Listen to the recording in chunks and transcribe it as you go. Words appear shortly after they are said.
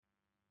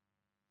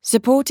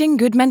Supporting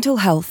Good Mental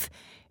Health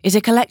is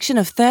a collection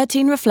of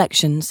 13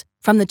 reflections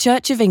from the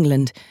Church of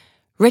England,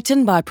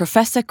 written by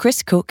Professor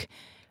Chris Cook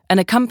and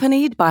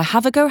accompanied by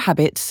Have a Go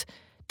Habits,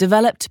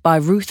 developed by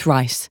Ruth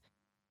Rice.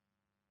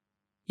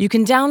 You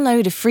can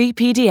download a free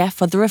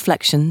PDF of the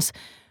reflections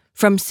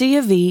from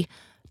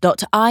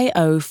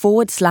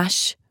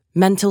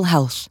cov.io/mental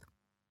health.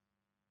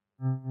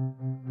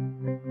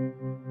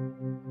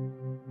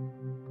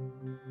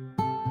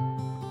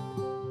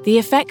 The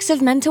effects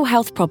of mental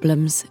health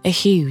problems are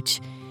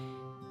huge.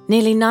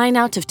 Nearly 9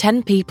 out of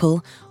 10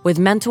 people with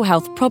mental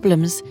health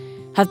problems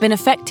have been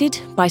affected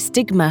by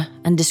stigma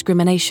and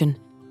discrimination.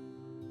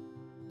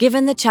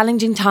 Given the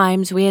challenging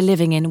times we are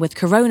living in with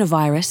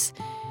coronavirus,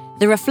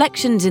 the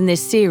reflections in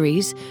this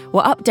series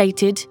were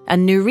updated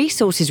and new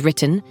resources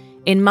written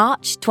in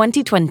March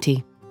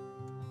 2020.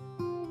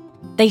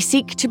 They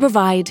seek to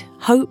provide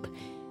hope,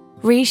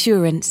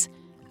 reassurance,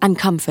 and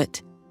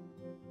comfort.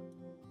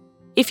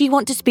 If you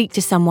want to speak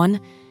to someone,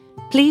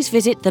 please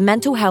visit the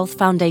Mental Health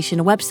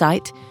Foundation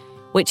website,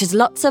 which has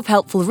lots of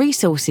helpful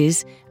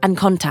resources and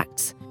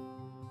contacts.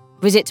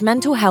 Visit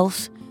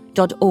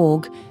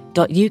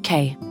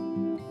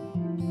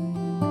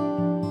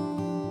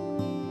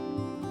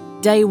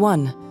mentalhealth.org.uk. Day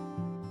 1.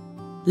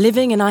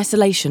 Living in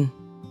Isolation.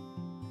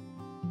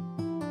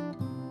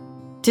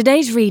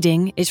 Today's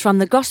reading is from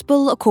the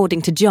Gospel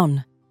according to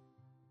John.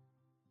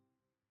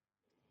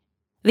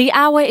 The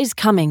hour is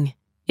coming,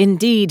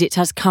 indeed it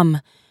has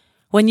come,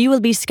 when you will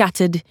be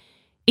scattered,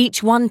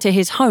 each one to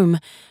his home,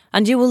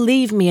 and you will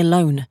leave me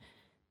alone.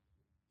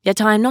 Yet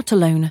I am not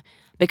alone,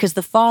 because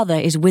the Father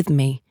is with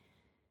me.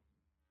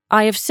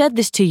 I have said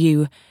this to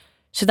you,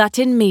 so that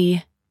in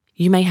me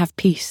you may have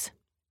peace.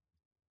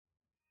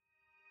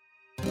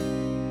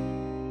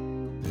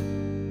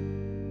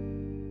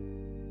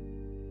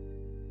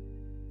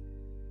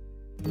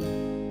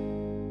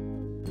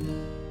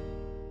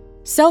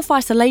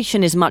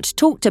 Self-isolation is much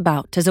talked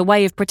about as a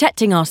way of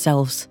protecting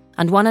ourselves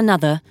and one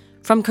another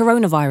from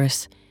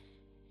coronavirus.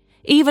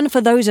 Even for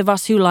those of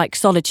us who like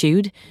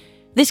solitude,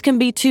 this can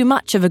be too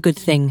much of a good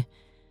thing.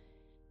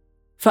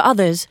 For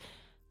others,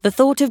 the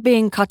thought of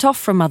being cut off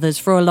from others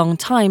for a long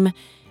time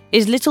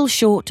is little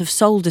short of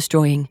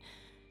soul-destroying.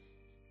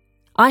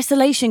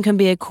 Isolation can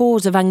be a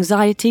cause of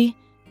anxiety,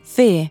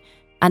 fear,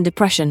 and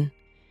depression.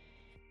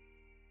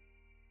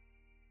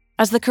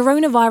 As the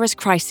coronavirus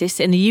crisis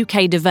in the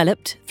UK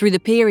developed through the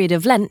period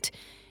of Lent,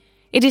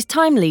 it is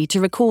timely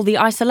to recall the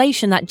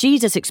isolation that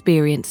Jesus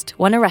experienced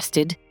when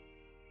arrested,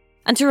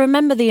 and to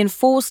remember the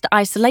enforced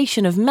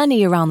isolation of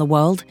many around the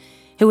world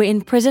who are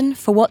in prison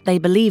for what they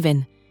believe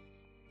in.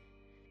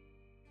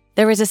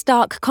 There is a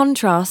stark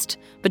contrast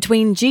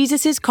between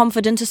Jesus'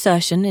 confident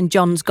assertion in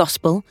John's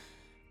Gospel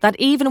that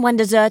even when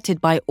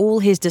deserted by all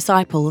his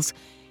disciples,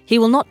 he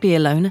will not be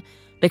alone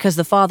because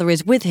the Father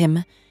is with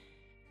him,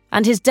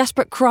 and his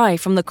desperate cry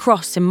from the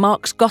cross in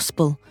Mark's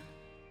Gospel,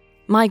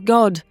 my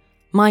God,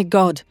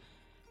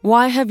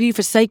 why have you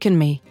forsaken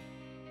me?"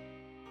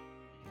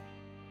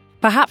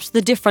 Perhaps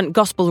the different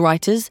Gospel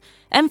writers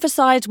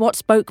emphasized what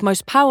spoke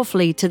most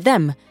powerfully to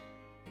them,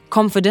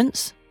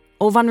 confidence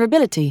or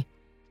vulnerability.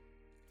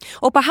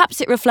 Or perhaps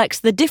it reflects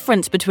the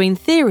difference between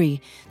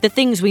theory, the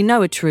things we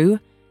know are true,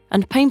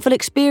 and painful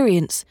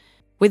experience,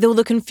 with all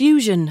the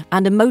confusion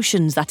and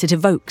emotions that it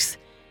evokes.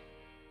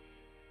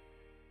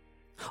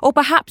 Or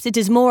perhaps it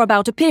is more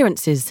about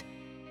appearances.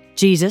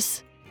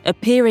 Jesus,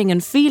 appearing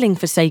and feeling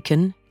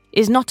forsaken,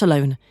 is not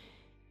alone.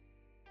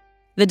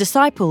 The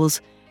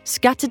disciples,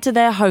 scattered to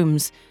their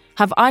homes,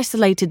 have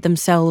isolated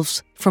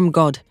themselves from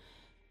God.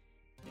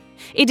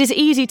 It is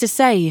easy to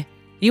say,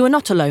 "You are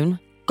not alone,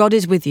 God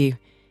is with you."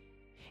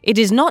 It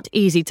is not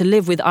easy to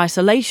live with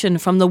isolation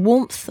from the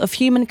warmth of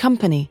human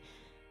company.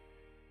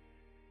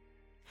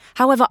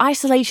 However,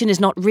 isolation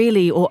is not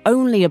really or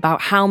only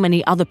about how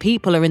many other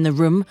people are in the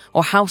room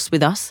or house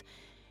with us.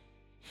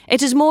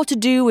 It is more to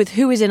do with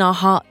who is in our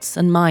hearts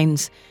and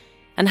minds,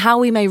 and how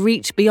we may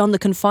reach beyond the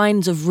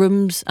confines of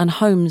rooms and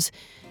homes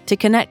to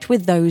connect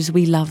with those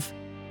we love.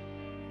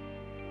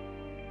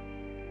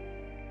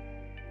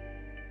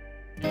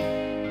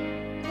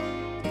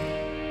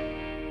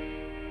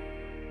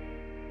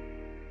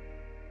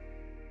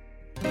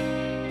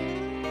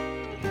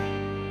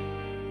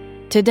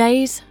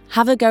 Today's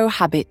Have a Go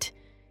habit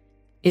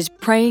is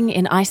praying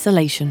in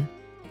isolation.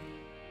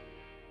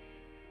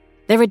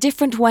 There are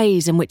different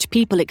ways in which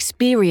people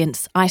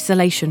experience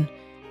isolation,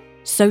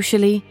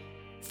 socially,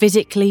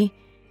 physically,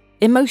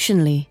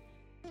 emotionally,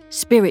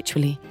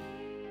 spiritually.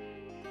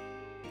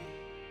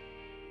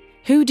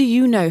 Who do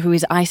you know who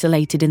is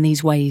isolated in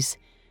these ways?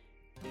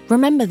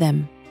 Remember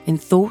them in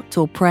thought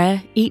or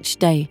prayer each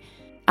day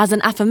as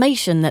an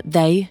affirmation that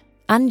they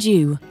and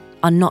you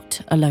are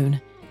not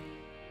alone.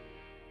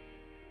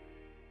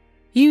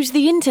 Use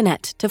the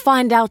internet to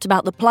find out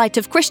about the plight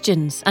of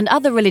Christians and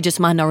other religious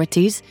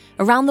minorities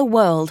around the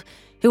world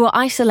who are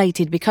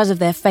isolated because of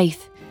their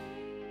faith.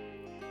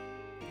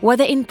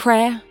 Whether in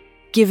prayer,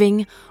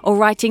 giving, or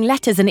writing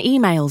letters and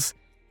emails,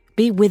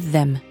 be with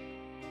them.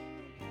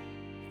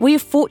 We are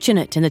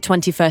fortunate in the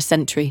 21st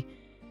century.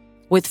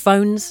 With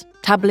phones,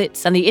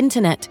 tablets, and the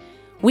internet,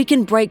 we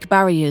can break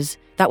barriers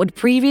that would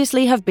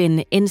previously have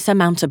been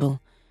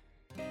insurmountable.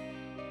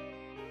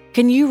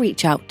 Can you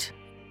reach out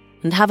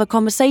and have a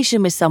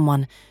conversation with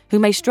someone who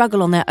may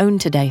struggle on their own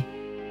today?